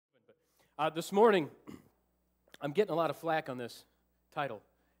This morning, I'm getting a lot of flack on this title.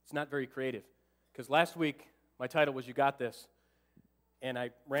 It's not very creative, because last week my title was You Got This, and I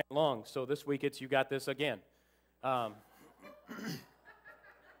ran along, so this week it's You Got This again.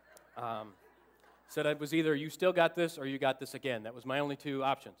 Said it was either You Still Got This or You Got This Again. That was my only two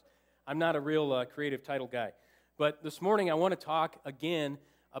options. I'm not a real creative title guy. But this morning I want to talk again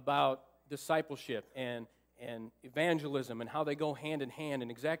about discipleship and evangelism and how they go hand in hand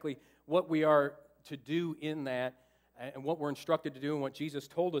and exactly what we are to do in that and what we're instructed to do and what Jesus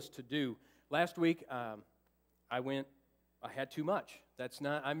told us to do. Last week I had too much.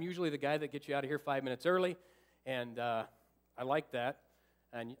 I'm usually the guy that gets you out of here 5 minutes early, and I like that,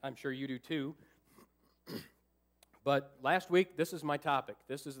 and I'm sure you do too. But last week, this is my topic.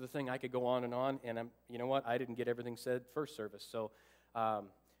 This is the thing I could go on, and you know what? I didn't get everything said first service. So,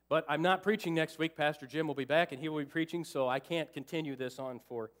 but I'm not preaching next week. Pastor Jim will be back, and he will be preaching, so I can't continue this on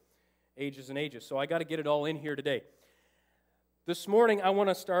for ages and ages. So I got to get it all in here today. This morning, I want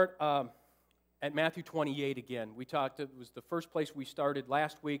to start at Matthew 28 again. It was the first place we started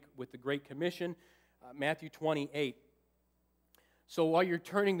last week with the Great Commission, Matthew 28. So while you're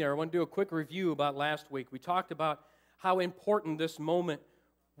turning there, I want to do a quick review about last week. We talked about how important this moment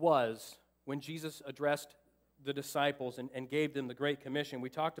was when Jesus addressed the disciples and gave them the Great Commission. We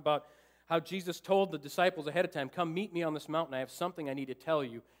talked about how Jesus told the disciples ahead of time, come meet me on this mountain. I have something I need to tell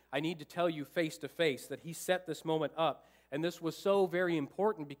you. I need to tell you face to face, that he set this moment up. And this was so very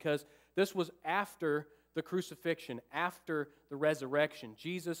important because this was after the crucifixion, after the resurrection.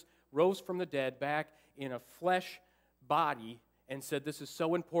 Jesus rose from the dead back in a flesh body and said, this is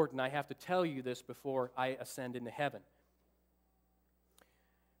so important, I have to tell you this before I ascend into heaven.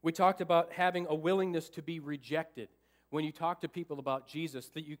 We talked about having a willingness to be rejected. When you talk to people about Jesus,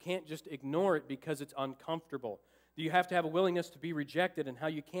 that you can't just ignore it because it's uncomfortable. You have to have a willingness to be rejected, and how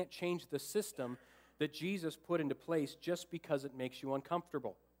you can't change the system that Jesus put into place just because it makes you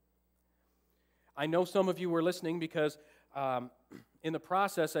uncomfortable. I know some of you were listening because in the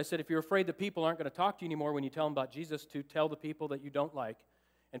process I said, if you're afraid that people aren't going to talk to you anymore when you tell them about Jesus, to tell the people that you don't like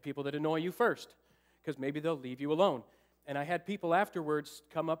and people that annoy you first, because maybe they'll leave you alone. And I had people afterwards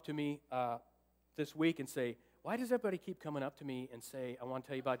come up to me this week and say, why does everybody keep coming up to me and say, I want to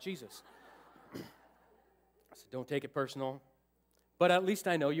tell you about Jesus? I said, don't take it personal, but at least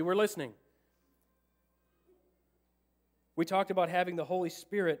I know you were listening. We talked about having the Holy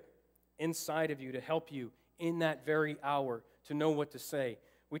Spirit inside of you to help you in that very hour to know what to say.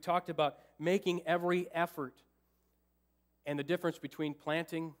 We talked about making every effort and the difference between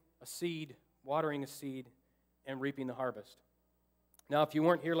planting a seed, watering a seed, and reaping the harvest. Now, if you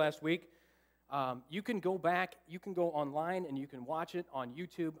weren't here last week, you can go back, you can go online, and you can watch it on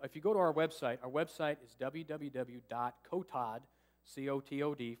YouTube. If you go to our website is www.cotod,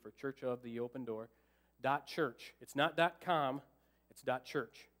 C-O-T-O-D, for Church of the Open Door, .church. It's not .com, it's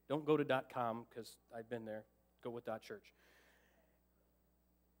 .church. Don't go to .com, because I've been there. Go with .church.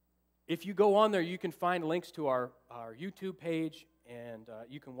 If you go on there, you can find links to our YouTube page, and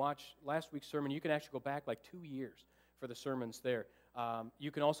you can watch last week's sermon. You can actually go back like 2 years for the sermons there.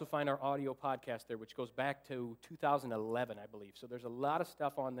 You can also find our audio podcast there, which goes back to 2011, I believe. So there's a lot of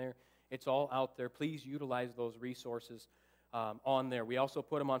stuff on there. It's all out there. Please utilize those resources on there. We also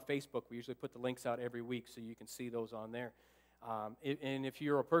put them on Facebook. We usually put the links out every week, so you can see those on there. And if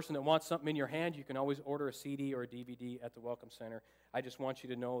you're a person that wants something in your hand, you can always order a CD or a DVD at the Welcome Center. I just want you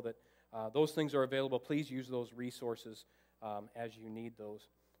to know that those things are available. Please use those resources as you need those.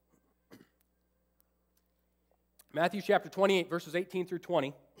 Matthew chapter 28, verses 18 through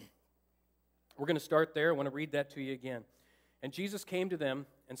 20. We're going to start there. I want to read that to you again. And Jesus came to them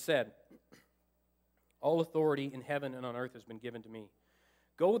and said, all authority in heaven and on earth has been given to me.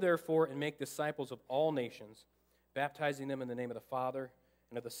 Go therefore and make disciples of all nations, baptizing them in the name of the Father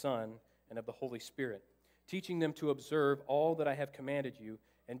and of the Son and of the Holy Spirit, teaching them to observe all that I have commanded you,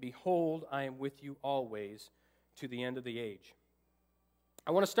 and behold, I am with you always to the end of the age.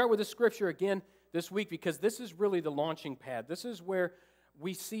 I want to start with this scripture again this week because this is really the launching pad. This is where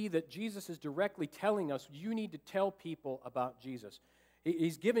we see that Jesus is directly telling us you need to tell people about Jesus.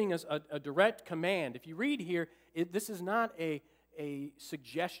 He's giving us a direct command. If you read here, this is not a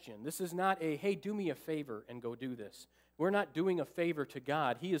suggestion. This is not a, hey, do me a favor and go do this. We're not doing a favor to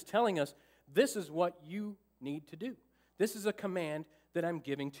God. He is telling us this is what you need to do. This is a command that I'm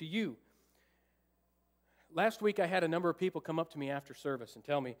giving to you. Last week I had a number of people come up to me after service and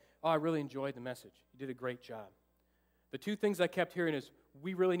tell me, oh, I really enjoyed the message. You did a great job. The two things I kept hearing is,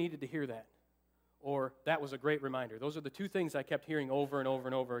 we really needed to hear that, or that was a great reminder. Those are the two things I kept hearing over and over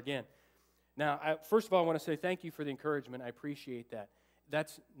and over again. Now, first of all, I want to say thank you for the encouragement. I appreciate that.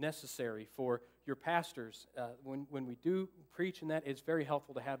 that's necessary for your pastors. When we do preach and that, it's very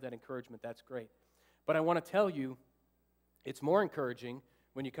helpful to have that encouragement. That's great. But I want to tell you, it's more encouraging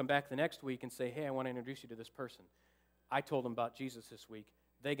when you come back the next week and say, hey, I want to introduce you to this person. I told them about Jesus this week.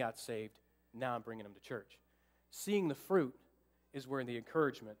 They got saved. Now I'm bringing them to church. Seeing the fruit is where the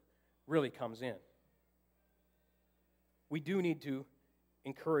encouragement really comes in. We do need to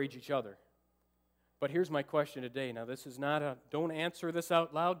encourage each other. But here's my question today. Now, this is not don't answer this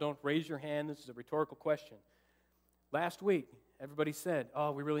out loud. Don't raise your hand. This is a rhetorical question. Last week, everybody said,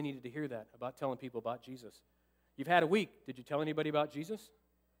 oh, we really needed to hear that about telling people about Jesus. You've had a week. Did you tell anybody about Jesus?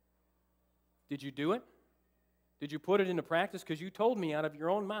 Did you do it? Did you put it into practice? Because you told me out of your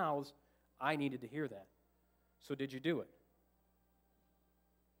own mouths, I needed to hear that. So did you do it?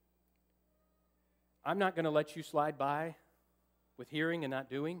 I'm not going to let you slide by with hearing and not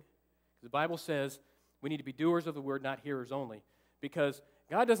doing. The Bible says we need to be doers of the word, not hearers only. Because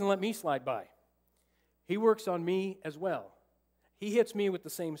God doesn't let me slide by. He works on me as well. He hits me with the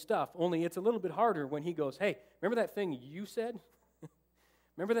same stuff, only it's a little bit harder when he goes, hey, remember that thing you said?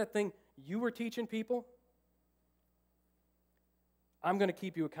 Remember that thing you were teaching people? I'm going to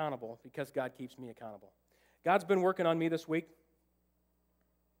keep you accountable because God keeps me accountable. God's been working on me this week.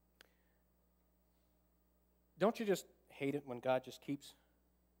 Don't you just hate it when God just keeps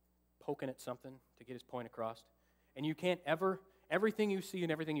poking at something to get his point across? And you can't everything you see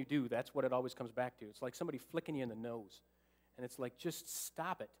and everything you do, that's what it always comes back to. It's like somebody flicking you in the nose. And it's like, just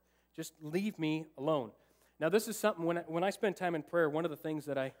stop it. Just leave me alone. Now, this is something, when I spend time in prayer, one of the things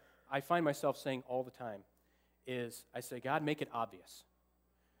that I find myself saying all the time is, I say, God, make it obvious.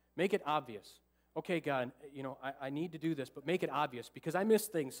 Make it obvious. Okay, God, I need to do this, but make it obvious because I miss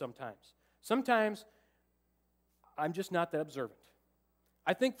things sometimes. Sometimes I'm just not that observant.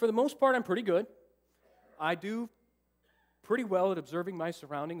 I think for the most part I'm pretty good. I do pretty well at observing my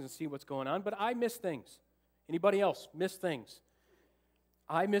surroundings and see what's going on, but I miss things. Anybody else miss things?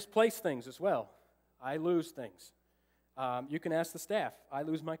 I misplace things as well. I lose things. You can ask the staff. I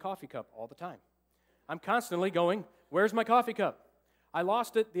lose my coffee cup all the time. I'm constantly going, where's my coffee cup? I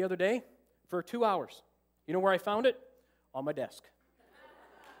lost it the other day for 2 hours. You know where I found it? On my desk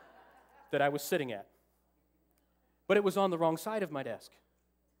that I was sitting at. But it was on the wrong side of my desk.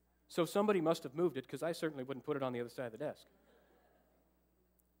 So somebody must have moved it because I certainly wouldn't put it on the other side of the desk.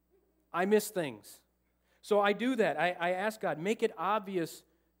 I miss things. So I do that. I ask God, make it obvious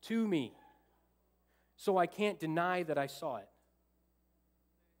to me so I can't deny that I saw it.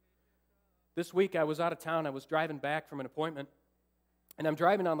 This week I was out of town. I was driving back from an appointment, and I'm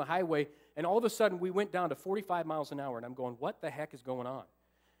driving on the highway, and all of a sudden we went down to 45 miles an hour, and I'm going, what the heck is going on?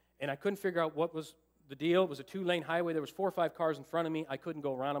 And I couldn't figure out what was the deal. It was a 2-lane highway. There was 4 or 5 cars in front of me. I couldn't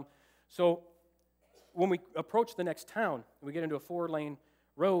go around them. So when we approach the next town, we get into a 4-lane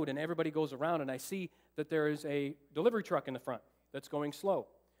road, and everybody goes around, and I see that there is a delivery truck in the front that's going slow.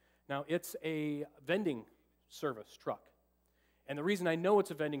 Now, it's a vending service truck. And the reason I know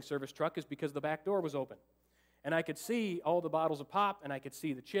it's a vending service truck is because the back door was open. And I could see all the bottles of pop, and I could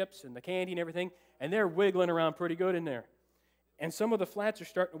see the chips and the candy and everything, and they're wiggling around pretty good in there. And some of the flats are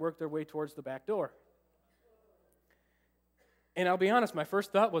starting to work their way towards the back door. And I'll be honest, my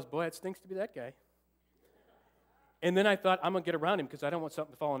first thought was, boy, it stinks to be that guy. And then I thought, I'm going to get around him because I don't want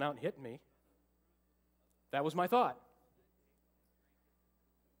something falling out and hitting me. That was my thought.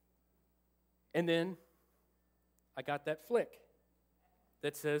 And then I got that flick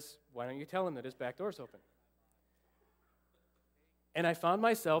that says, why don't you tell him that his back door's open? And I found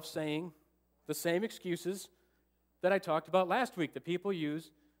myself saying the same excuses that I talked about last week that people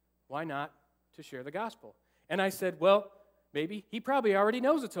use, why not, to share the gospel. And I said, well, maybe he probably already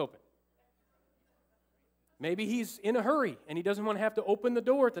knows it's open. Maybe he's in a hurry and he doesn't want to have to open the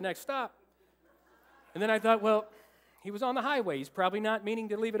door at the next stop. And then I thought, well, he was on the highway. He's probably not meaning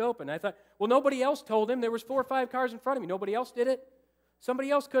to leave it open. I thought, well, nobody else told him. There was 4 or 5 cars in front of me. Nobody else did it.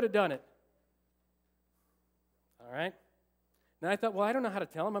 Somebody else could have done it. All right? And I thought, well, I don't know how to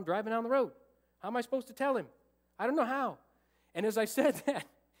tell him. I'm driving down the road. How am I supposed to tell him? I don't know how. And as I said that,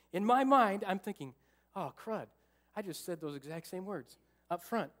 in my mind, I'm thinking, oh, crud. I just said those exact same words up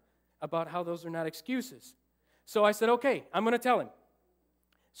front about how those are not excuses. So I said, okay, I'm going to tell him.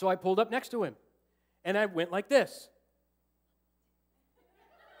 So I pulled up next to him, and I went like this.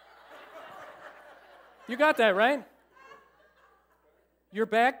 You got that, right? Your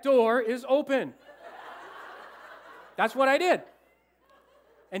back door is open. That's what I did.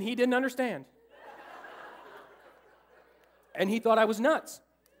 And he didn't understand. And he thought I was nuts.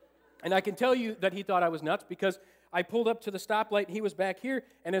 And I can tell you that he thought I was nuts because I pulled up to the stoplight and he was back here,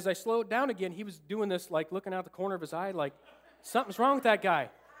 and as I slowed down again, he was doing this, like looking out the corner of his eye, like, Something's wrong with that guy.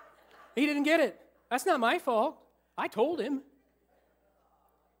 He didn't get it. That's not my fault. I told him.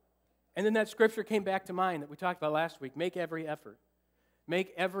 And then that scripture came back to mind that we talked about last week. Make every effort.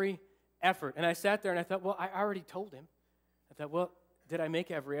 Make every effort. And I sat there and I thought, well, I already told him. I thought, well, did I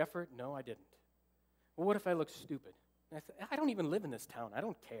make every effort? No, I didn't. Well, what if I look stupid? And I thought, I don't even live in this town. I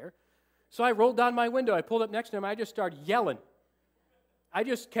don't care. So I rolled down my window. I pulled up next to him. I just started yelling. I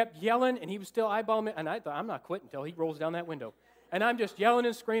just kept yelling, and he was still eyeballing me. And I thought, I'm not quitting until he rolls down that window. And I'm just yelling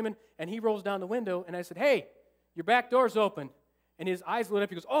and screaming, and he rolls down the window, and I said, hey, your back door's open. And his eyes lit up.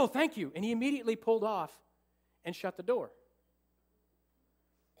 He goes, oh, thank you. And he immediately pulled off and shut the door.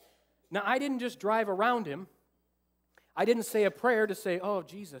 Now, I didn't just drive around him. I didn't say a prayer to say, oh,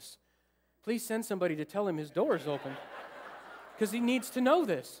 Jesus, please send somebody to tell him his door is open because he needs to know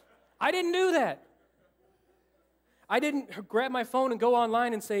this. I didn't do that. I didn't grab my phone and go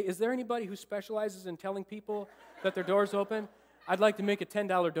online and say, is there anybody who specializes in telling people that their door's open? I'd like to make a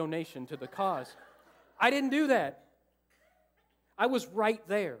 $10 donation to the cause. I didn't do that. I was right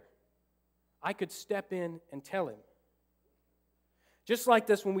there. I could step in and tell him. Just like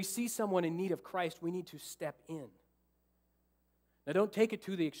this, when we see someone in need of Christ, we need to step in. Now, don't take it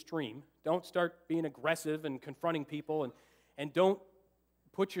to the extreme. Don't start being aggressive and confronting people, and don't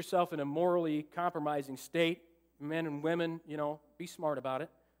put yourself in a morally compromising state. Men and women, be smart about it.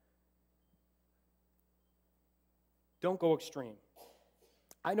 Don't go extreme.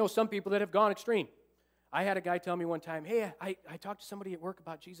 I know some people that have gone extreme. I had a guy tell me one time, hey, I talked to somebody at work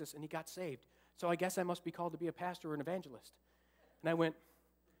about Jesus, and he got saved, so I guess I must be called to be a pastor or an evangelist. And I went,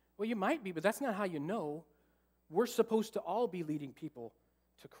 well, you might be, but that's not how you know. We're supposed to all be leading people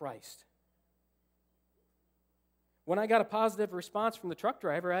to Christ. When I got a positive response from the truck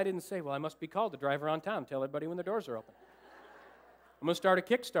driver, I didn't say, well, I must be called to drive around town, tell everybody when the doors are open. I'm going to start a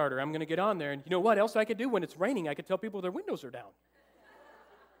Kickstarter. I'm going to get on there. And you know what else I could do when it's raining? I could tell people their windows are down.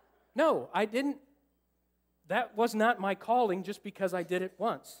 No, I didn't. That was not my calling just because I did it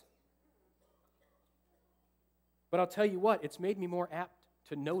once. But I'll tell you what, it's made me more apt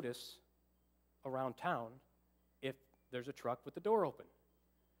to notice around town if there's a truck with the door open.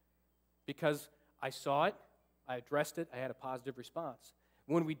 Because I saw it, I addressed it, I had a positive response.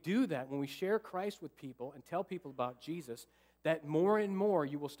 When we do that, when we share Christ with people and tell people about Jesus, that more and more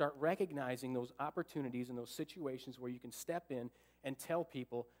you will start recognizing those opportunities and those situations where you can step in and tell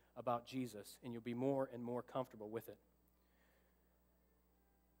people about Jesus, and you'll be more and more comfortable with it.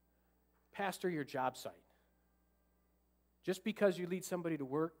 Pastor your job site. Just because you lead somebody to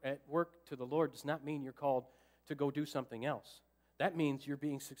work to the Lord does not mean you're called to go do something else. That means you're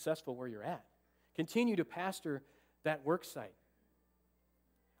being successful where you're at. Continue to pastor that work site.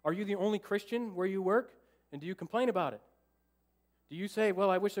 Are you the only Christian where you work? And do you complain about it? Do you say,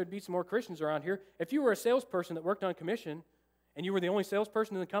 well, I wish there'd be some more Christians around here? If you were a salesperson that worked on commission and you were the only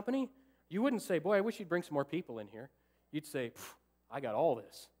salesperson in the company, you wouldn't say, boy, I wish you'd bring some more people in here. You'd say, I got all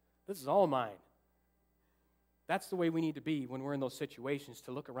this. This is all mine. That's the way we need to be when we're in those situations,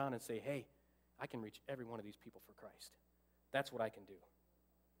 to look around and say, hey, I can reach every one of these people for Christ. That's what I can do.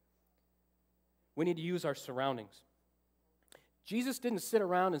 We need to use our surroundings. Jesus didn't sit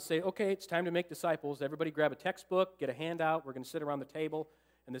around and say, okay, it's time to make disciples. Everybody grab a textbook, get a handout. We're going to sit around the table,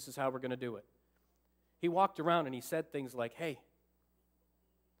 and this is how we're going to do it. He walked around and he said things like, hey,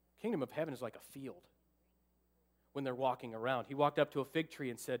 kingdom of heaven is like a field when they're walking around. He walked up to a fig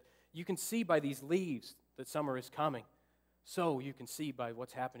tree and said, you can see by these leaves that summer is coming. So you can see by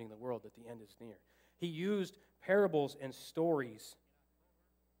what's happening in the world that the end is near. He used parables and stories,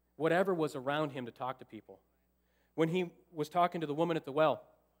 whatever was around him, to talk to people. When he was talking to the woman at the well,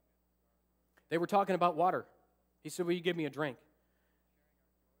 they were talking about water. He said, will you give me a drink?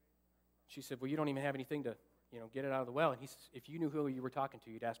 She said, well, you don't even have anything to, get it out of the well. And he says, if you knew who you were talking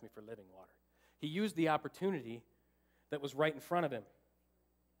to, you'd ask me for living water. He used the opportunity that was right in front of him.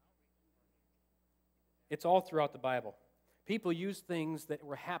 It's all throughout the Bible. People used things that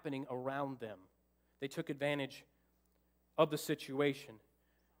were happening around them. They took advantage of the situation.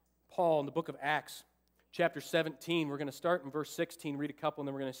 Paul, in the book of Acts, chapter 17, we're going to start in verse 16, read a couple, and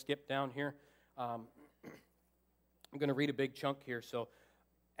then we're going to skip down here. I'm going to read a big chunk here. So,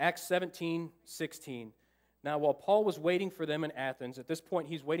 Acts 17:16. Now, while Paul was waiting for them in Athens, at this point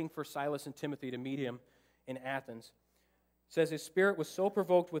he's waiting for Silas and Timothy to meet him in Athens. It says, his spirit was so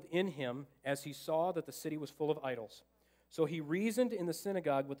provoked within him as he saw that the city was full of idols. So he reasoned in the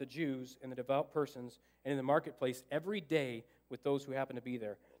synagogue with the Jews and the devout persons, and in the marketplace every day with those who happened to be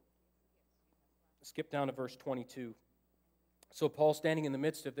there. Skip down to verse 22. So Paul, standing in the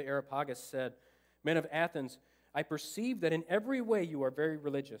midst of the Areopagus, said, men of Athens, I perceive that in every way you are very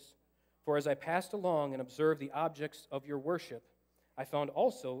religious. For as I passed along and observed the objects of your worship, I found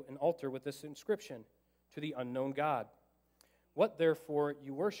also an altar with this inscription, to the unknown God. What therefore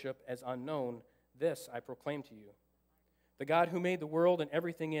you worship as unknown, this I proclaim to you. The God who made the world and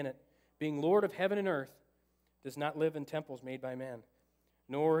everything in it, being Lord of heaven and earth, does not live in temples made by man,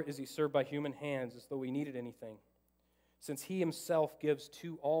 nor is he served by human hands as though he needed anything, since he himself gives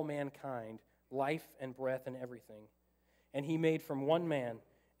to all mankind life and breath and everything. And he made from one man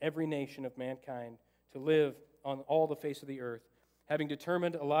every nation of mankind to live on all the face of the earth, having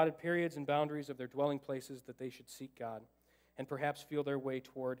determined allotted periods and boundaries of their dwelling places that they should seek God, and perhaps feel their way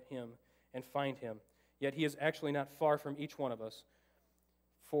toward him and find him. Yet he is actually not far from each one of us.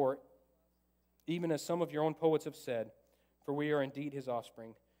 For even as some of your own poets have said, for we are indeed his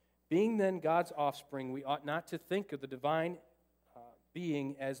offspring. Being then God's offspring, we ought not to think of the divine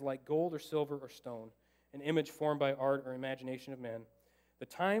being as like gold or silver or stone, an image formed by art or imagination of men. The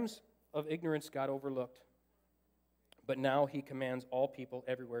times of ignorance God overlooked, but now he commands all people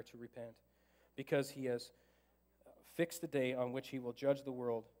everywhere to repent, because he has fixed the day on which he will judge the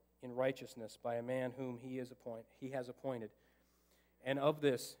world in righteousness by a man whom he has appointed. And of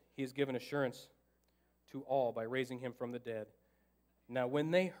this he has given assurance to all by raising him from the dead. Now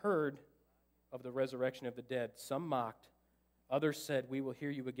when they heard of the resurrection of the dead, some mocked, others said, we will hear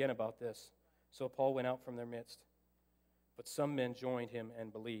you again about this. So Paul went out from their midst. But some men joined him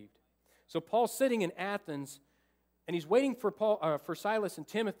and believed. So Paul's sitting in Athens, and he's waiting for Silas and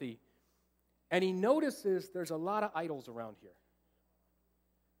Timothy, and he notices there's a lot of idols around here.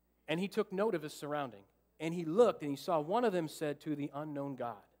 And he took note of his surrounding, and he looked, and he saw one of them said, to the unknown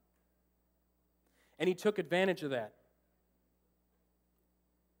God. And he took advantage of that.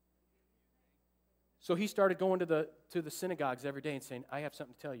 So he started going to the synagogues every day and saying, I have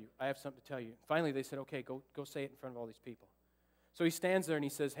something to tell you. I have something to tell you. Finally, they said, okay, go say it in front of all these people. So he stands there and he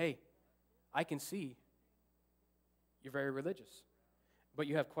says, hey, I can see you're very religious, but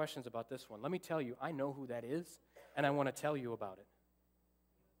you have questions about this one. Let me tell you, I know who that is, and I want to tell you about it.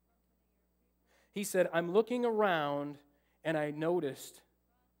 He said, I'm looking around, and I noticed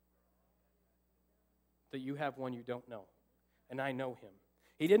that you have one you don't know, and I know him.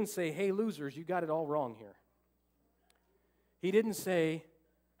 He didn't say, hey, losers, you got it all wrong here. He didn't say,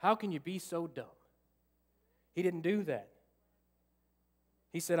 how can you be so dumb? He didn't do that.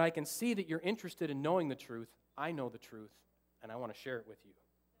 He said, I can see that you're interested in knowing the truth. I know the truth, and I want to share it with you.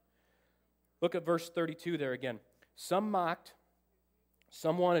 Look at verse 32 there again. Some mocked.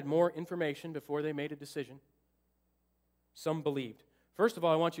 Some wanted more information before they made a decision. Some believed. First of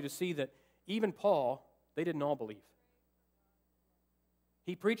all, I want you to see that even Paul, they didn't all believe.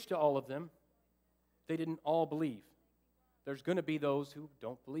 He preached to all of them. They didn't all believe. There's going to be those who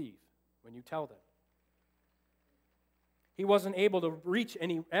don't believe when you tell them. He wasn't able to reach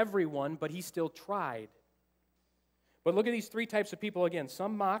everyone, but he still tried. But look at these three types of people again.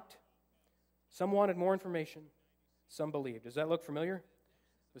 Some mocked, some wanted more information, some believed. Does that look familiar?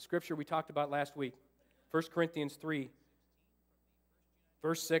 The scripture we talked about last week, 1 Corinthians 3,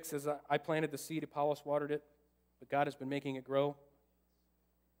 verse 6 says, I planted the seed, Apollos watered it, but God has been making it grow.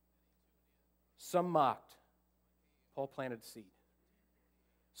 Some mocked. Paul planted the seed.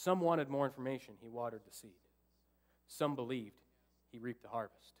 Some wanted more information. He watered the seed. Some believed. He reaped the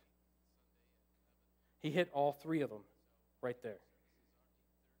harvest. He hit all three of them right there.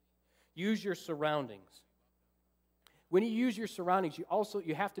 Use your surroundings. When you use your surroundings,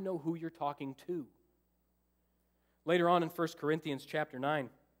 you have to know who you're talking to. Later on in 1 Corinthians chapter 9,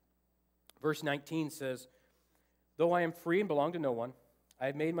 verse 19 says, though I am free and belong to no one, I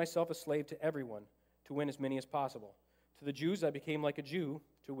have made myself a slave to everyone to win as many as possible. To the Jews I became like a Jew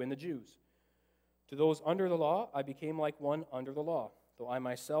to win the Jews. To those under the law I became like one under the law, though I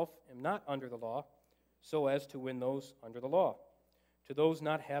myself am not under the law, so as to win those under the law. To those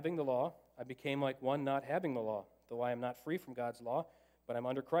not having the law I became like one not having the law, though I am not free from God's law, but I'm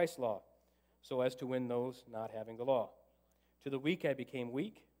under Christ's law, so as to win those not having the law. To the weak I became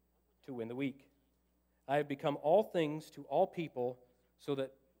weak to win the weak. I have become all things to all people, so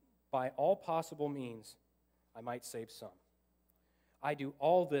that by all possible means I might save some. I do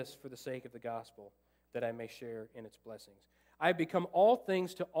all this for the sake of the gospel, that I may share in its blessings. I have become all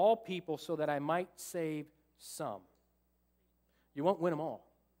things to all people, so that I might save some. You won't win them all.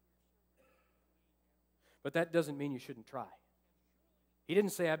 But that doesn't mean you shouldn't try. He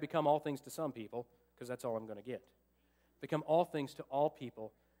didn't say I've become all things to some people, because that's all I'm going to get. Become all things to all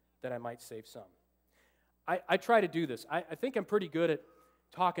people, that I might save some. I try to do this. I think I'm pretty good at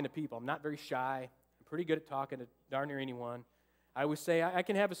talking to people. I'm not very shy. I'm pretty good at talking to darn near anyone. I always say I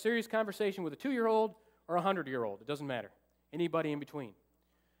can have a serious conversation with a 2-year-old or a 100-year-old. It doesn't matter. Anybody in between.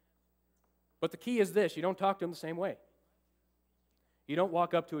 But the key is this: you don't talk to them the same way. You don't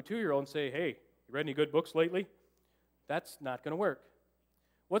walk up to a 2-year-old and say, hey, you read any good books lately? That's not going to work.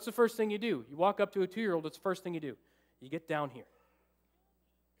 What's the first thing you do? You walk up to a 2-year-old, it's the first thing you do. You get down here.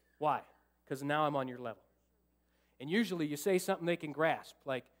 Why? Because now I'm on your level. And usually you say something they can grasp,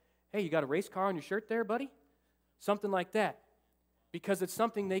 like, hey, you got a race car on your shirt there, buddy? Something like that. Because it's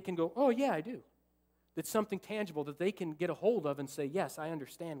something they can go, oh, yeah, I do. It's something tangible that they can get a hold of and say, yes, I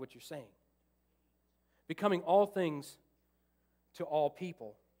understand what you're saying. Becoming all things to all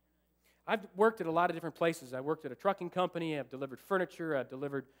people. I've worked at a lot of different places. I worked at a trucking company. I've delivered furniture. I've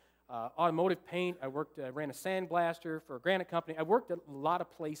delivered automotive paint. I ran a sandblaster for a granite company. I worked at a lot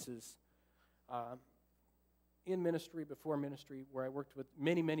of places in ministry, before ministry, where I worked with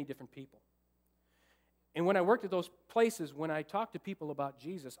many, many different people. And when I worked at those places, when I talked to people about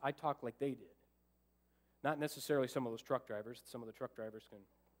Jesus, I talked like they did. Not necessarily some of those truck drivers. Some of the truck drivers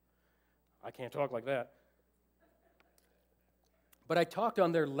I can't talk like that. But I talked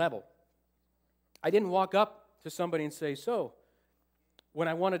on their level. I didn't walk up to somebody and say, so, when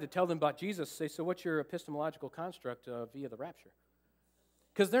I wanted to tell them about Jesus, say, so what's your epistemological construct via the rapture?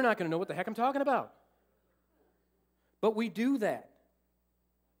 Because they're not going to know what the heck I'm talking about. But we do that.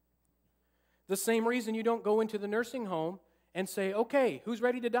 The same reason you don't go into the nursing home and say, okay, who's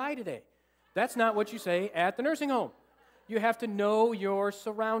ready to die today? That's not what you say at the nursing home. You have to know your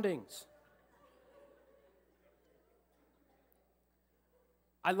surroundings.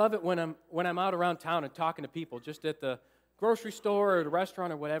 I love it when I'm out around town and talking to people, just at the grocery store or the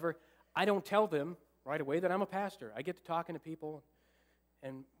restaurant or whatever. I don't tell them right away that I'm a pastor. I get to talking to people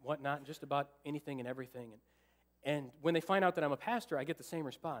and whatnot, just about anything and everything. And when they find out that I'm a pastor, I get the same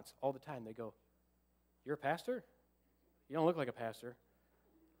response all the time. They go, you're a pastor? You don't look like a pastor.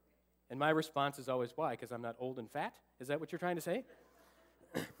 And my response is always, why? Because I'm not old and fat? Is that what you're trying to say?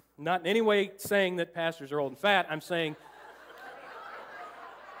 Not in any way saying that pastors are old and fat. I'm saying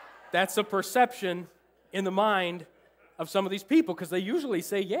that's a perception in the mind of some of these people, because they usually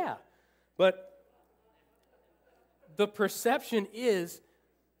say, yeah. But the perception is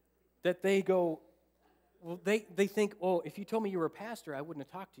that they go, well, they think, oh, if you told me you were a pastor, I wouldn't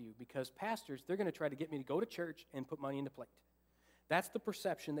have talked to you, because pastors, they're going to try to get me to go to church and put money in the plate. That's the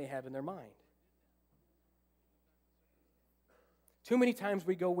perception they have in their mind. Too many times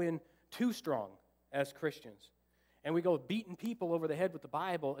we go in too strong as Christians, and we go beating people over the head with the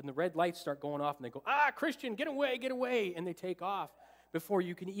Bible, and the red lights start going off, and they go, Christian, get away, and they take off before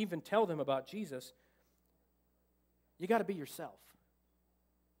you can even tell them about Jesus. You got to be yourself.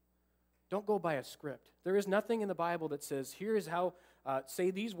 Don't go by a script. There is nothing in the Bible that says, here is how,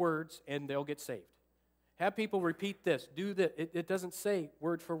 say these words, and they'll get saved. Have people repeat this, do this. It doesn't say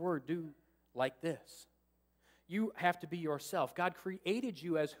word for word, do like this. You have to be yourself. God created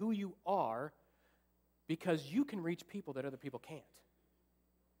you as who you are because you can reach people that other people can't.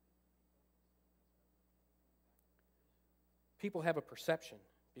 People have a perception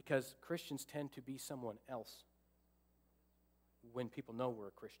because Christians tend to be someone else when people know we're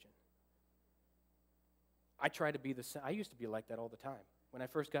a Christian. I try to be the same. I used to be like that all the time. When I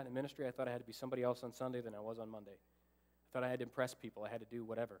first got into ministry, I thought I had to be somebody else on Sunday than I was on Monday. I thought I had to impress people. I had to do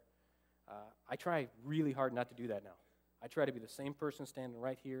whatever. I try really hard not to do that now. I try to be the same person standing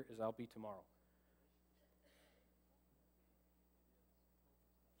right here as I'll be tomorrow.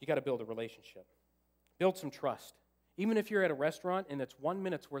 You got to build a relationship. Build some trust. Even if you're at a restaurant and it's 1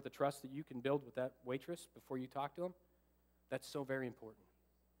 minute's worth of trust that you can build with that waitress before you talk to them, that's so very important.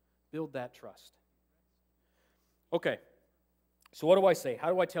 Build that trust. Okay, so what do I say?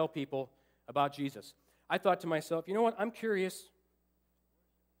 How do I tell people about Jesus? I thought to myself, you know what? I'm curious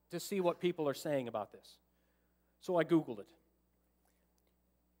to see what people are saying about this. So I Googled it.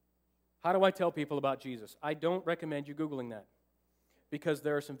 How do I tell people about Jesus? I don't recommend you Googling that because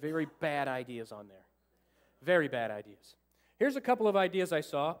there are some very bad ideas on there. Very bad ideas. Here's a couple of ideas I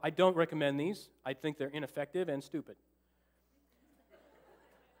saw. I don't recommend these. I think they're ineffective and stupid.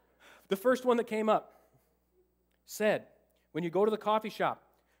 The first one that came up said, when you go to the coffee shop,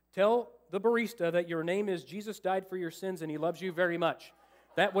 tell the barista that your name is Jesus died for your sins and he loves you very much.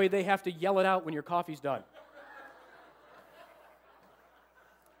 That way they have to yell it out when your coffee's done.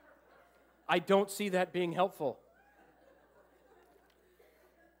 I don't see that being helpful.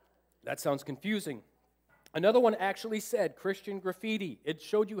 That sounds confusing. Another one actually said Christian graffiti. It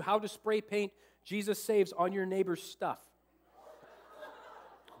showed you how to spray paint Jesus saves on your neighbor's stuff.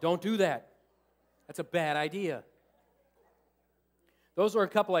 Don't do that. That's a bad idea. Those are a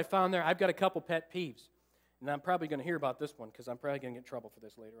couple I found there. I've got a couple pet peeves. And I'm probably going to hear about this one because I'm probably going to get in trouble for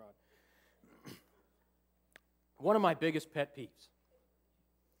this later on. One of my biggest pet peeves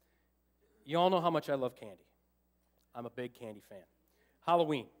You all know how much I love candy. I'm a big candy fan.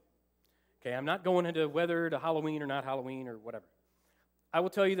 Halloween. Okay, I'm not going into whether to Halloween or not Halloween or whatever. I will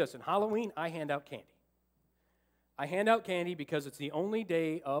tell you this. In Halloween, I hand out candy. I hand out candy because it's the only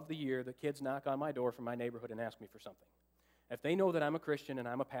day of the year that kids knock on my door from my neighborhood and ask me for something. If they know that I'm a Christian and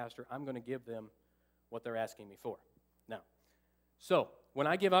I'm a pastor, I'm going to give them what they're asking me for. Now, so when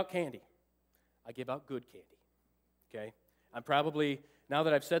I give out candy, I give out good candy. Okay? I'm probably, now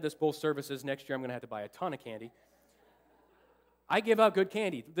that I've said this both services, next year I'm going to have to buy a ton of candy. I give out good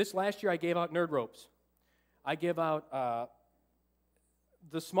candy. This last year I gave out Nerd Ropes. I give out,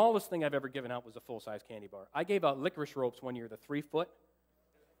 the smallest thing I've ever given out was a full-size candy bar. I gave out licorice ropes one year, the 3-foot.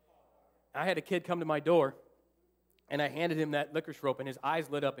 I had a kid come to my door, and I handed him that licorice rope, and his eyes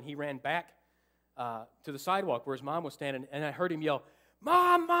lit up, and he ran back to the sidewalk where his mom was standing, and I heard him yell,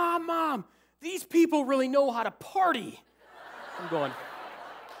 "Mom, Mom, Mom, these people really know how to party." I'm going,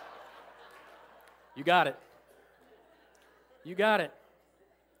 you got it. You got it.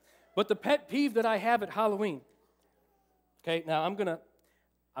 But the pet peeve that I have at Halloween, okay, now I'm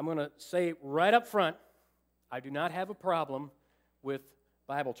going to say right up front, I do not have a problem with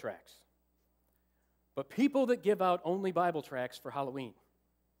Bible tracts. But people that give out only Bible tracts for Halloween,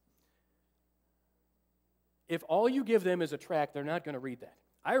 if all you give them is a tract, they're not going to read that.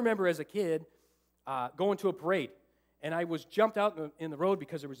 I remember as a kid going to a parade, and I was jumped out in the road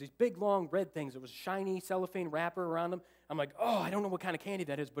because there was these big, long red things. There was a shiny cellophane wrapper around them. I'm like, oh, I don't know what kind of candy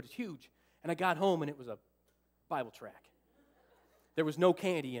that is, but it's huge. And I got home, and it was a Bible tract. There was no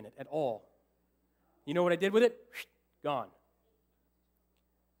candy in it at all. You know what I did with it? Gone.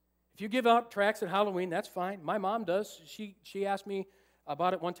 If you give out tracts at Halloween, that's fine. My mom does. She asked me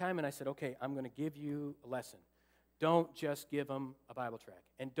about it one time, and I said, okay, I'm going to give you a lesson. Don't just give them a Bible tract.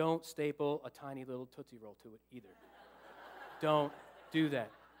 And don't staple a tiny little Tootsie Roll to it either. Don't do that.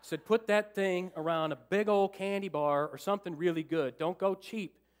 I said, put that thing around a big old candy bar or something really good. Don't go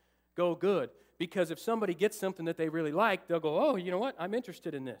cheap. Go good. Because if somebody gets something that they really like, they'll go, oh, you know what? I'm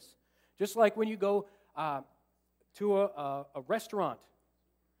interested in this. Just like when you go to a restaurant.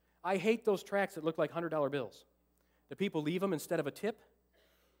 I hate those tracts that look like $100 bills. The people leave them instead of a tip.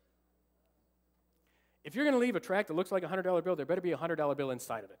 If you're going to leave a tract that looks like a $100 bill, there better be a $100 bill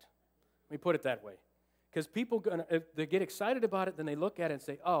inside of it. Let me put it that way. Because people, if they get excited about it, then they look at it and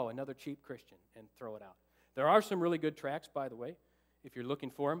say, oh, another cheap Christian, and throw it out. There are some really good tracts, by the way, if you're looking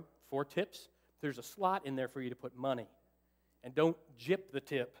for them, for tips. There's a slot in there for you to put money. And don't jip the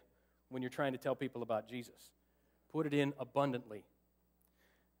tip when you're trying to tell people about Jesus. Put it in abundantly.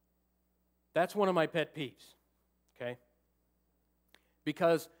 That's one of my pet peeves, okay?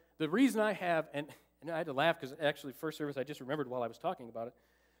 Because the reason I have, and I had to laugh because actually first service I just remembered while I was talking about it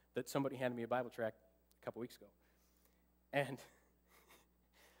that somebody handed me a Bible tract a couple weeks ago. And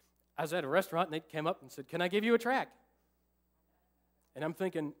I was at a restaurant and they came up and said, can I give you a tract? And I'm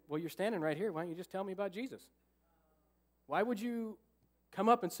thinking, well, you're standing right here. Why don't you just tell me about Jesus? Why would you come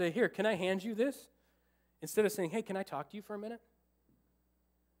up and say, here, can I hand you this? Instead of saying, hey, can I talk to you for a minute?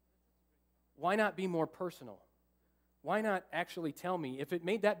 Why not be more personal? Why not actually tell me? If it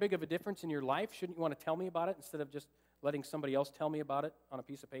made that big of a difference in your life, shouldn't you want to tell me about it instead of just letting somebody else tell me about it on a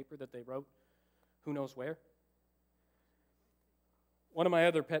piece of paper that they wrote who knows where? One of my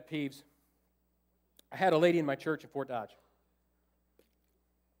other pet peeves, I had a lady in my church in Fort Dodge.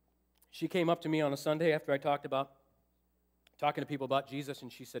 She came up to me on a Sunday after I talking to people about Jesus,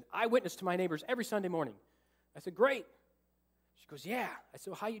 and she said, I witness to my neighbors every Sunday morning. I said, great. She goes, yeah. I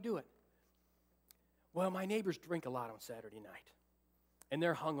said, well, how you do it? Well, my neighbors drink a lot on Saturday night, and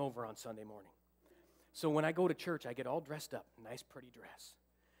they're hungover on Sunday morning. So when I go to church, I get all dressed up, nice, pretty dress,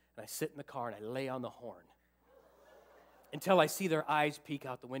 and I sit in the car and I lay on the horn until I see their eyes peek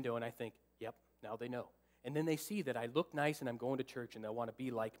out the window, and I think, yep, now they know. And then they see that I look nice and I'm going to church, and they'll want to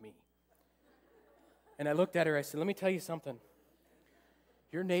be like me. And I looked at her, I said, let me tell you something.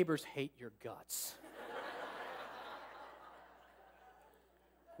 Your neighbors hate your guts.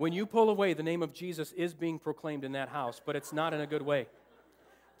 When you pull away, the name of Jesus is being proclaimed in that house, but it's not in a good way.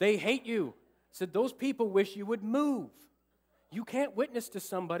 They hate you. Said those people wish you would move. You can't witness to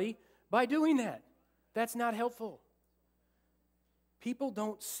somebody by doing that. That's not helpful. People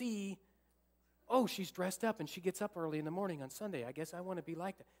don't see, oh, she's dressed up and she gets up early in the morning on Sunday. I guess I want to be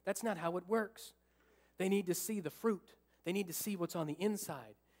like that. That's not how it works. They need to see the fruit. They need to see what's on the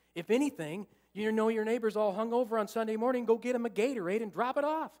inside. If anything, you know your neighbor's all hungover on Sunday morning, go get them a Gatorade and drop it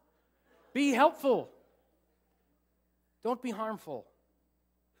off. Be helpful. Don't be harmful.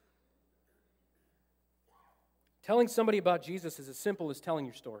 Telling somebody about Jesus is as simple as telling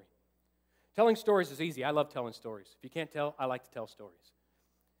your story. Telling stories is easy. I love telling stories. If you can't tell, I like to tell stories.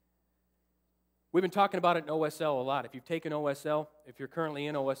 We've been talking about it in OSL a lot. If you've taken OSL, if you're currently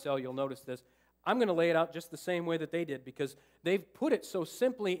in OSL, you'll notice this. I'm going to lay it out just the same way that they did because they've put it so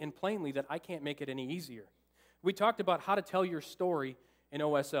simply and plainly that I can't make it any easier. We talked about how to tell your story in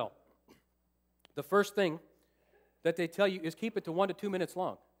OSL. The first thing that they tell you is keep it to 1 to 2 minutes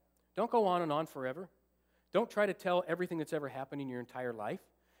long. Don't go on and on forever. Don't try to tell everything that's ever happened in your entire life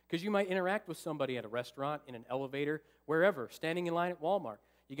because you might interact with somebody at a restaurant, in an elevator, wherever, standing in line at Walmart.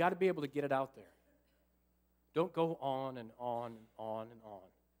 You got to be able to get it out there. Don't go on and on and on and on.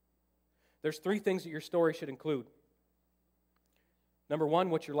 There's 3 things that your story should include. Number 1,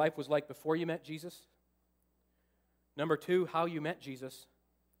 what your life was like before you met Jesus. Number 2, how you met Jesus.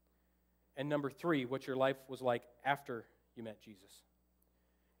 And number 3, what your life was like after you met Jesus.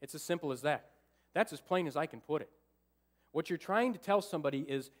 It's as simple as that. That's as plain as I can put it. What you're trying to tell somebody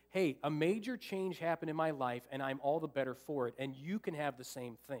is, hey, a major change happened in my life, and I'm all the better for it, and you can have the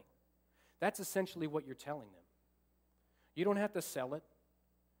same thing. That's essentially what you're telling them. You don't have to sell it.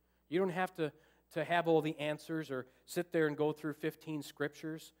 You don't have to have all the answers or sit there and go through 15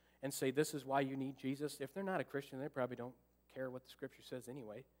 scriptures and say this is why you need Jesus. If they're not a Christian, they probably don't care what the scripture says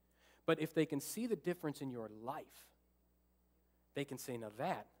anyway. But if they can see the difference in your life, they can say, now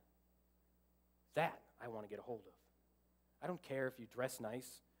that I want to get a hold of. I don't care if you dress nice,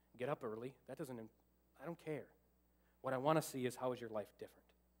 get up early. I don't care. What I want to see is how is your life different.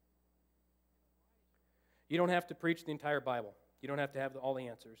 You don't have to preach the entire Bible. You don't have to have all the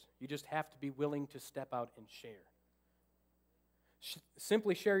answers. You just have to be willing to step out and share.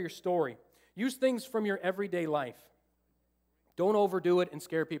 Simply share your story. Use things from your everyday life. Don't overdo it and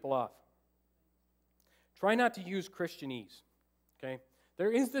scare people off. Try not to use Christianese, okay?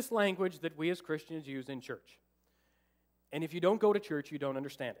 There is this language that we as Christians use in church. And if you don't go to church, you don't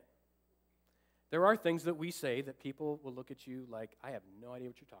understand it. There are things that we say that people will look at you like, I have no idea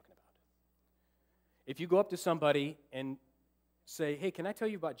what you're talking about. If you go up to somebody and say, hey, can I tell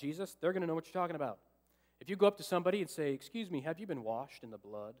you about Jesus? They're going to know what you're talking about. If you go up to somebody and say, excuse me, have you been washed in the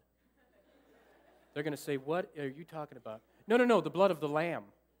blood? They're going to say, what are you talking about? No, the blood of the lamb.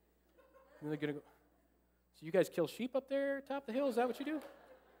 And they're going to go, so you guys kill sheep up there top of the hill? Is that what you do?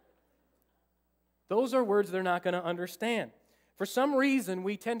 Those are words they're not going to understand. For some reason,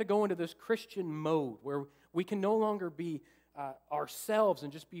 we tend to go into this Christian mode where we can no longer be ourselves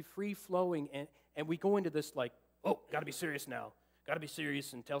and just be free-flowing, and we go into this like, oh, got to be serious now. Got to be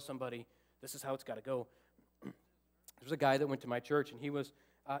serious and tell somebody this is how it's got to go. There's a guy that went to my church, and he was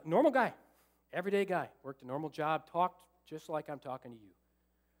a normal guy, everyday guy, worked a normal job, talked just like I'm talking to you,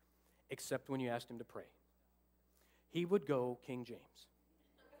 except when you asked him to pray. He would go King James.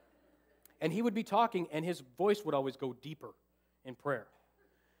 And he would be talking, and his voice would always go deeper in prayer.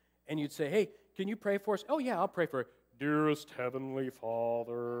 And you'd say, hey, can you pray for us? Oh, yeah, I'll pray for it. Dearest Heavenly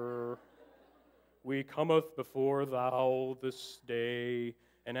Father, we cometh before thou this day,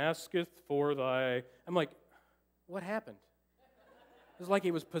 and asketh for thy... I'm like, what happened? It was like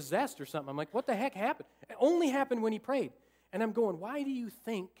he was possessed or something. I'm like, what the heck happened? It only happened when he prayed. And I'm going, why do you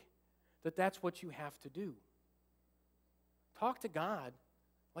think that that's what you have to do? Talk to God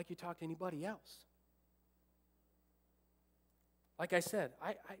like you talk to anybody else. Like I said,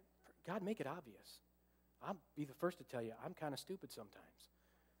 God, make it obvious. I'll be the first to tell you, I'm kind of stupid sometimes.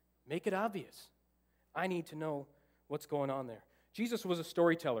 Make it obvious. I need to know what's going on there. Jesus was a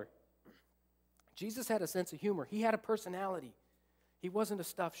storyteller. Jesus had a sense of humor. He had a personality. He wasn't a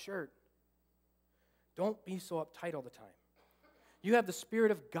stuffed shirt. Don't be so uptight all the time. You have the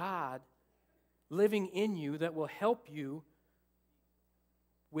Spirit of God living in you that will help you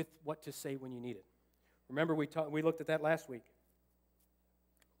with what to say when you need it. Remember, we looked at that last week.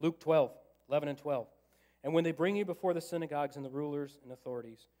 Luke 12, 11 and 12. And when they bring you before the synagogues and the rulers and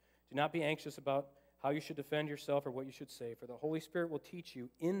authorities, do not be anxious about how you should defend yourself or what you should say, for the Holy Spirit will teach you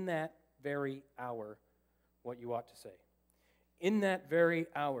in that very hour what you ought to say. In that very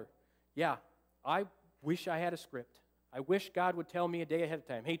hour. Yeah, I wish I had a script. I wish God would tell me a day ahead of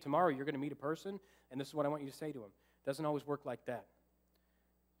time, hey, tomorrow you're going to meet a person, and this is what I want you to say to him. It doesn't always work like that.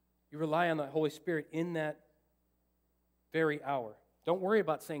 You rely on the Holy Spirit in that very hour. Don't worry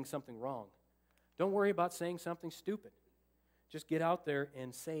about saying something wrong. Don't worry about saying something stupid. Just get out there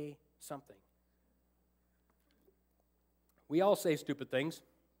and say something. We all say stupid things.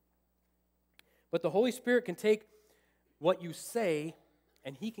 But the Holy Spirit can take what you say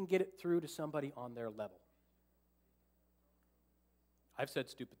and He can get it through to somebody on their level. I've said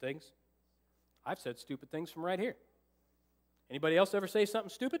stupid things. I've said stupid things from right here. Anybody else ever say something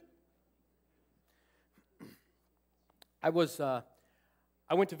stupid? I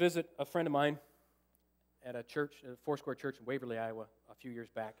went to visit a friend of mine at a church, a Foursquare church in Waverly, Iowa, a few years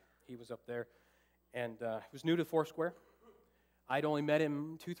back. He was up there. And he was new to Foursquare. I'd only met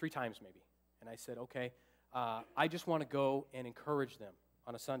him 2-3 times maybe. And I said, okay, I just want to go and encourage them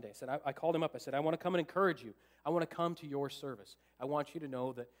on a Sunday. I called him up. I said, I want to come and encourage you. I want to come to your service. I want you to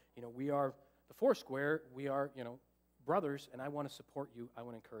know that, we are the Foursquare. We are, brothers, and I want to support you. I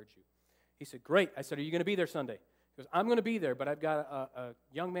want to encourage you. He said, great. I said, are you going to be there Sunday? He goes, I'm going to be there, but I've got a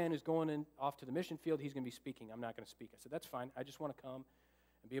young man who's going off to the mission field. He's going to be speaking. I'm not going to speak. I said, that's fine. I just want to come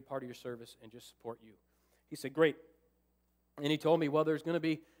and be a part of your service and just support you. He said, great. And he told me, well, there's going to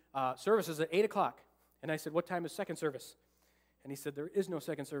be services at 8 o'clock. And I said, what time is second service? And he said, there is no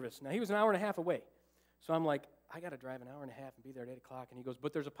second service. Now, he was an hour and a half away. So I'm like, I got to drive an hour and a half and be there at 8 o'clock. And he goes,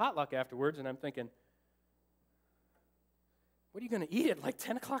 but there's a potluck afterwards. And I'm thinking, what are you going to eat at like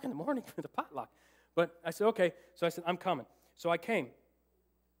 10 o'clock in the morning for the potluck? But I said, okay. So I said, I'm coming. So I came.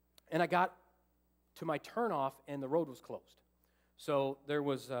 And I got to my turnoff, and the road was closed. So there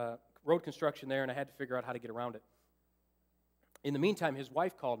was road construction there, and I had to figure out how to get around it. In the meantime, his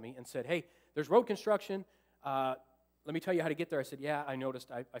wife called me and said, hey, there's road construction. Let me tell you how to get there. I said, yeah, I noticed.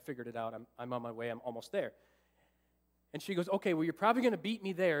 I figured it out. I'm on my way. I'm almost there. And she goes, okay, well, you're probably going to beat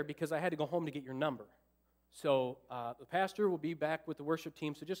me there because I had to go home to get your number. So the pastor will be back with the worship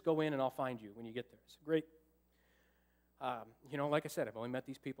team, so just go in and I'll find you when you get there. I said, great. Like I said, I've only met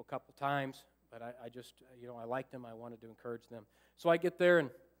these people a couple times, but I just, I liked them. I wanted to encourage them. So I get there,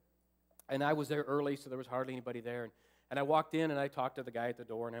 and I was there early, so there was hardly anybody there. And I walked in, and I talked to the guy at the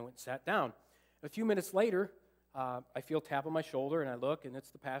door, and I went and sat down. A few minutes later, I feel a tap on my shoulder, and I look, and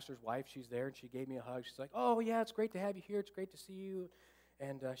it's the pastor's wife. She's there, and she gave me a hug. She's like, oh, yeah, it's great to have you here. It's great to see you.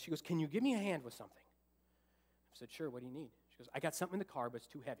 And she goes, can you give me a hand with something? I said, sure, what do you need? She goes, I got something in the car, but it's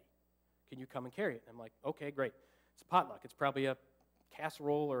too heavy. Can you come and carry it? And I'm like, okay, great. It's a potluck. It's probably a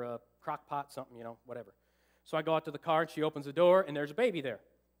casserole or a crock pot, something, whatever. So I go out to the car, and she opens the door, and there's a baby there,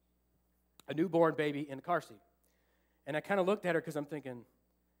 a newborn baby in the car seat. And I kind of looked at her because I'm thinking,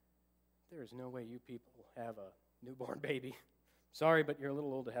 there is no way you people have a newborn baby. Sorry, but you're a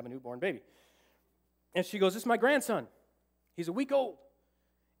little old to have a newborn baby. And she goes, this is my grandson. He's a week old.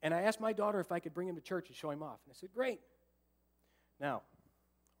 And I asked my daughter if I could bring him to church and show him off. And I said, great. Now,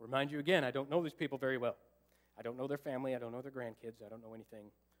 I'll remind you again, I don't know these people very well. I don't know their family. I don't know their grandkids. I don't know anything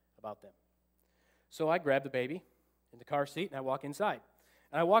about them. So I grabbed the baby in the car seat, and I walk inside.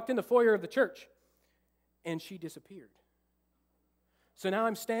 And I walked in the foyer of the church, and she disappeared. So now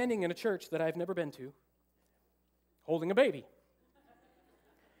I'm standing in a church that I've never been to, holding a baby.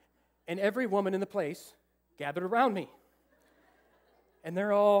 And every woman in the place gathered around me. And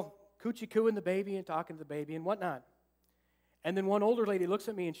they're all coochie-cooing the baby and talking to the baby and whatnot. And then one older lady looks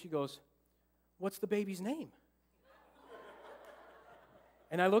at me and she goes, what's the baby's name?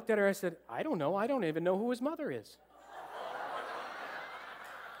 And I looked at her, I said, I don't know. I don't even know who his mother is.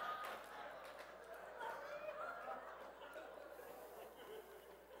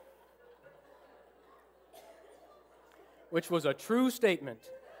 Which was a true statement.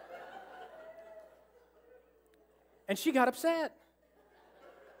 And she got upset.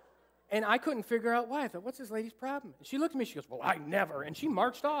 And I couldn't figure out why. I thought, what's this lady's problem? And she looked at me, she goes, well, I never. And she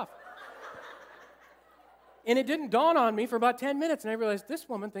marched off. And it didn't dawn on me for about 10 minutes, and I realized this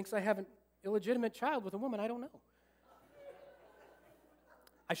woman thinks I have an illegitimate child with a woman I don't know.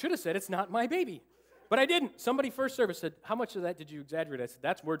 I should have said, it's not my baby. But I didn't. Somebody first service said, how much of that did you exaggerate? I said,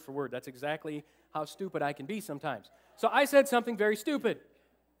 that's word for word. That's exactly how stupid I can be sometimes. So I said something very stupid.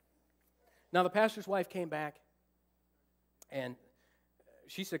 Now the pastor's wife came back, and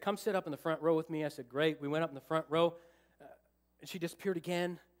she said, come sit up in the front row with me. I said, great. We went up in the front row, and she disappeared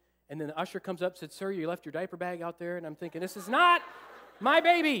again. And then the usher comes up and said, sir, you left your diaper bag out there. And I'm thinking, this is not my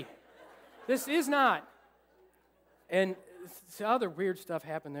baby. This is not. And other weird stuff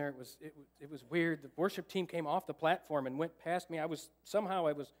happened there. It was weird. The worship team came off the platform and went past me. I was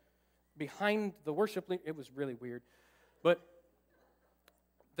behind the worship leader. It was really weird. But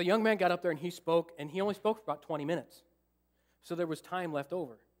the young man got up there and he spoke, and he only spoke for about 20 minutes. So there was time left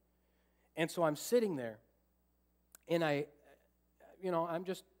over. And so I'm sitting there, and I'm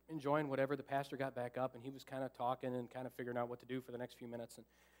just enjoying whatever. The pastor got back up, and he was kind of talking and kind of figuring out what to do for the next few minutes.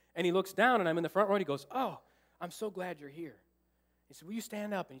 And he looks down, and I'm in the front row, and he goes, oh, I'm so glad you're here. He said, will you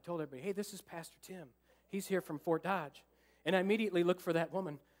stand up? And he told everybody, hey, this is Pastor Tim. He's here from Fort Dodge. And I immediately looked for that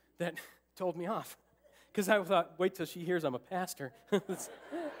woman that told me off, because I thought, wait till she hears I'm a pastor.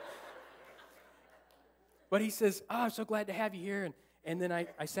 But he says, oh, I'm so glad to have you here. And then I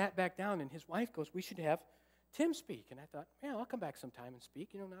sat back down, and his wife goes, we should have Tim speak. And I thought, yeah, I'll come back sometime and speak.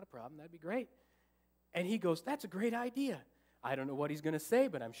 Not a problem. That'd be great. And he goes, that's a great idea. I don't know what he's going to say,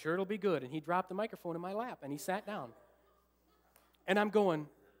 but I'm sure it'll be good. And he dropped the microphone in my lap, and he sat down. And I'm going,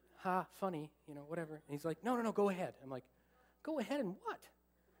 ha, funny, whatever. And he's like, no, go ahead. I'm like, go ahead and what?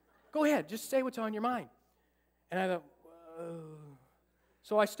 Go ahead, just say what's on your mind. And I thought, whoa.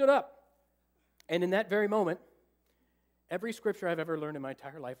 So I stood up, and in that very moment, every scripture I've ever learned in my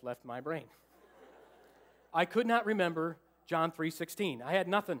entire life left my brain. I could not remember John 3:16. I had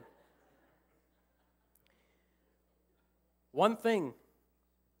nothing. One thing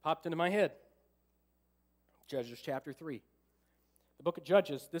popped into my head. Judges chapter 3. The book of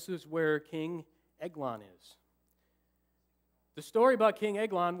Judges, this is where King Eglon is. The story about King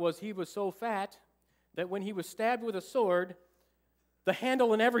Eglon was he was so fat that when he was stabbed with a sword, the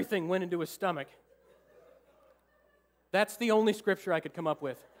handle and everything went into his stomach. That's the only scripture I could come up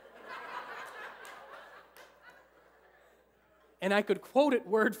with. And I could quote it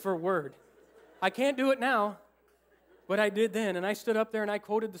word for word. I can't do it now, but I did then. And I stood up there and I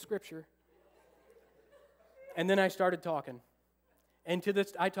quoted the scripture. And then I started talking. And to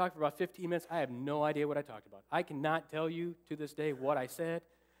this, I talked for about 15 minutes. I have no idea what I talked about. I cannot tell you to this day what I said.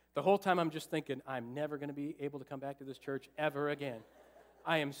 The whole time I'm just thinking, I'm never going to be able to come back to this church ever again.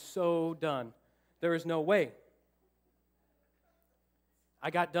 I am so done. There is no way.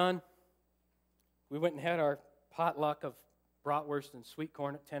 I got done. We went and had our potluck of bratwurst and sweet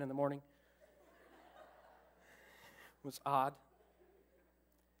corn at 10 in the morning. It was odd.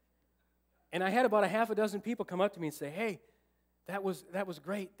 And I had about a half a dozen people come up to me and say, hey, that was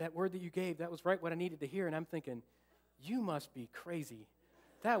great, that word that you gave, that was right what I needed to hear. And I'm thinking, you must be crazy.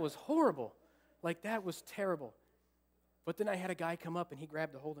 That was horrible. Like, that was terrible. But then I had a guy come up and he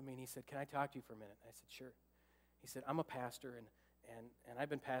grabbed a hold of me and he said, can I talk to you for a minute? I said, sure. He said, I'm a pastor and I've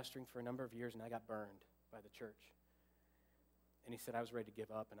been pastoring for a number of years and I got burned by the church. And he said, I was ready to give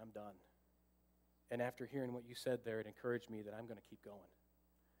up and I'm done. And after hearing what you said there, it encouraged me that I'm going to keep going.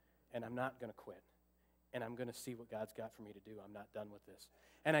 And I'm not going to quit. And I'm going to see what God's got for me to do. I'm not done with this.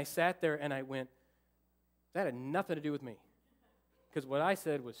 And I sat there and I went, that had nothing to do with me. Because what I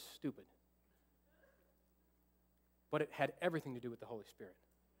said was stupid. But it had everything to do with the Holy Spirit.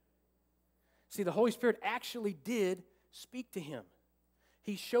 See, the Holy Spirit actually did speak to him.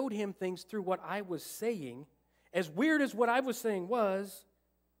 He showed him things through what I was saying. As weird as what I was saying was,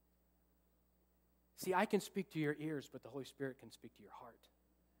 see, I can speak to your ears, but the Holy Spirit can speak to your heart.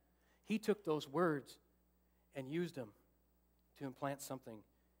 He took those words and used them to implant something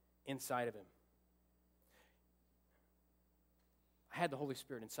inside of him. I had the Holy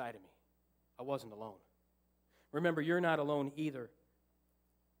Spirit inside of me. I wasn't alone. Remember, you're not alone either.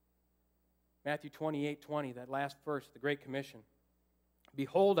 Matthew 28:20, that last verse, the Great Commission.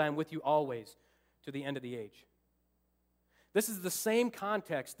 Behold, I am with you always to the end of the age. This is the same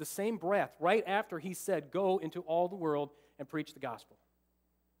context, the same breath, right after he said, go into all the world and preach the gospel.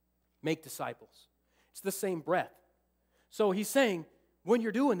 Make disciples. It's the same breath. So he's saying, when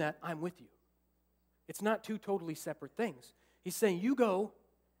you're doing that, I'm with you. It's not two totally separate things. He's saying, you go,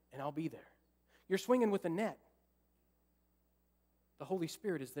 and I'll be there. You're swinging with a net. The Holy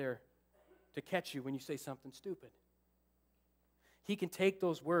Spirit is there to catch you when you say something stupid. He can take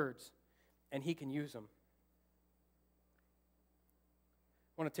those words, and he can use them.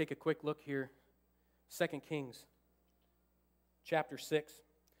 I want to take a quick look here. 2 Kings, chapter 6,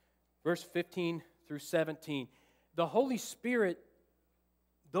 verse 15 through 17. The Holy Spirit,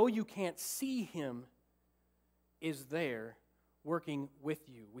 though you can't see him, is there working with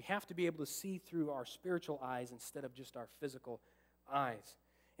you. We have to be able to see through our spiritual eyes instead of just our physical eyes.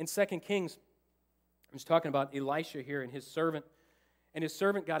 In 2 Kings, I was talking about Elisha here and his servant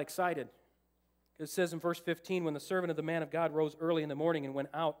got excited. It says in verse 15, when the servant of the man of God rose early in the morning and went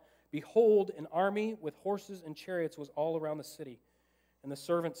out, behold, an army with horses and chariots was all around the city. And the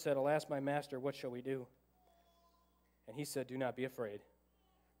servant said, alas, my master, what shall we do? And he said, do not be afraid,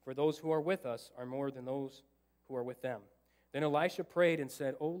 for those who are with us are more than those who are with them. Then Elisha prayed and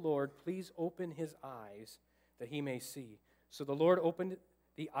said, O Lord, please open his eyes that he may see. So the Lord opened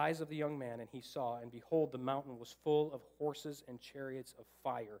the eyes of the young man, and he saw, and behold, the mountain was full of horses and chariots of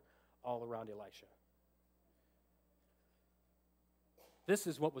fire all around Elisha. This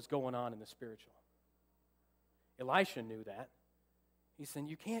is what was going on in the spiritual. Elisha knew that. He said,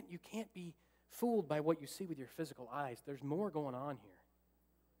 you can't be fooled by what you see with your physical eyes. There's more going on here.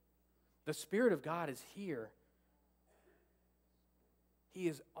 The Spirit of God is here. He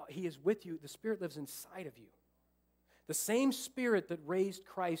is with you. The Spirit lives inside of you. The same Spirit that raised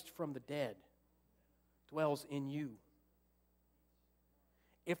Christ from the dead dwells in you.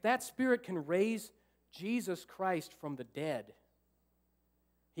 If that Spirit can raise Jesus Christ from the dead,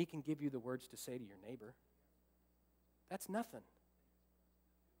 he can give you the words to say to your neighbor. That's nothing.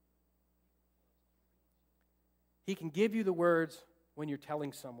 He can give you the words when you're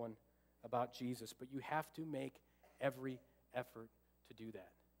telling someone about Jesus, but you have to make every effort to do that.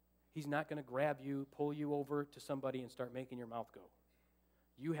 He's not going to grab you, pull you over to somebody, and start making your mouth go.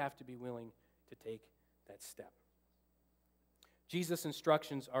 You have to be willing to take that step. Jesus'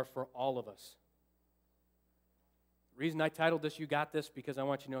 instructions are for all of us. The reason I titled this, You Got This, because I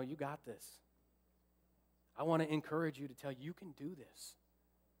want you to know you got this. I want to encourage you to tell you can do this.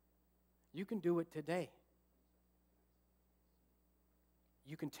 You can do it today.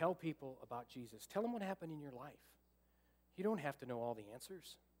 You can tell people about Jesus. Tell them what happened in your life. You don't have to know all the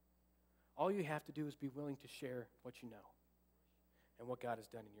answers. All you have to do is be willing to share what you know and what God has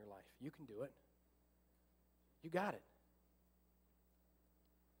done in your life. You can do it. You got it.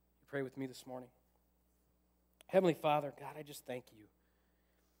 You pray with me this morning. Heavenly Father, God, I just thank you.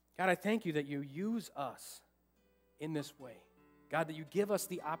 God, I thank you that you use us in this way. God, that you give us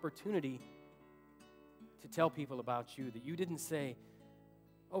the opportunity to tell people about you, that you didn't say,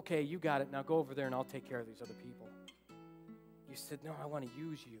 okay, you got it, now go over there and I'll take care of these other people. You said, no, I want to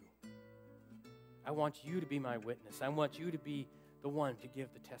use you. I want you to be my witness. I want you to be the one to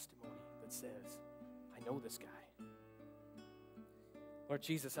give the testimony that says, I know this guy. Lord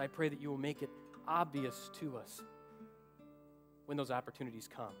Jesus, I pray that you will make it obvious to us when those opportunities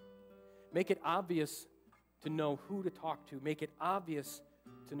come. Make it obvious to know who to talk to. Make it obvious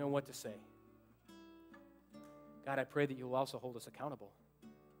to know what to say. God, I pray that you'll also hold us accountable.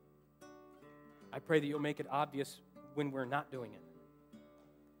 I pray that you'll make it obvious when we're not doing it.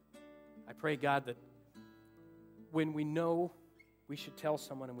 I pray, God, that when we know we should tell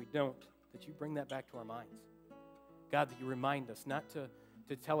someone and we don't, that you bring that back to our minds. God, that you remind us, not to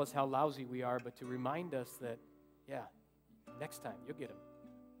tell us how lousy we are, but to remind us that, yeah, next time you'll get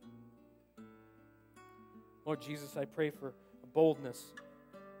them. Lord Jesus, I pray for boldness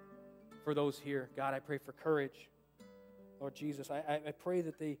for those here. God, I pray for courage. Lord Jesus, I pray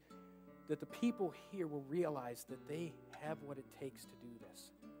that the people here will realize that they have what it takes to do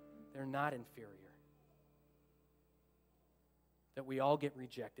this. They're not inferior. That we all get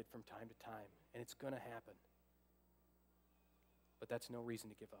rejected from time to time, and it's going to happen. But that's no reason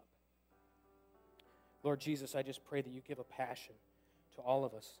to give up. Lord Jesus, I just pray that you give a passion to all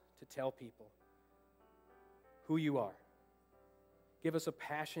of us to tell people who you are. Give us a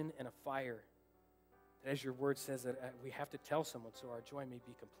passion and a fire that, as your word says, that we have to tell someone so our joy may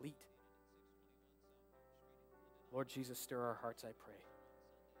be complete. Lord Jesus, stir our hearts, I pray.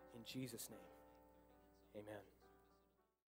 In Jesus' name, amen.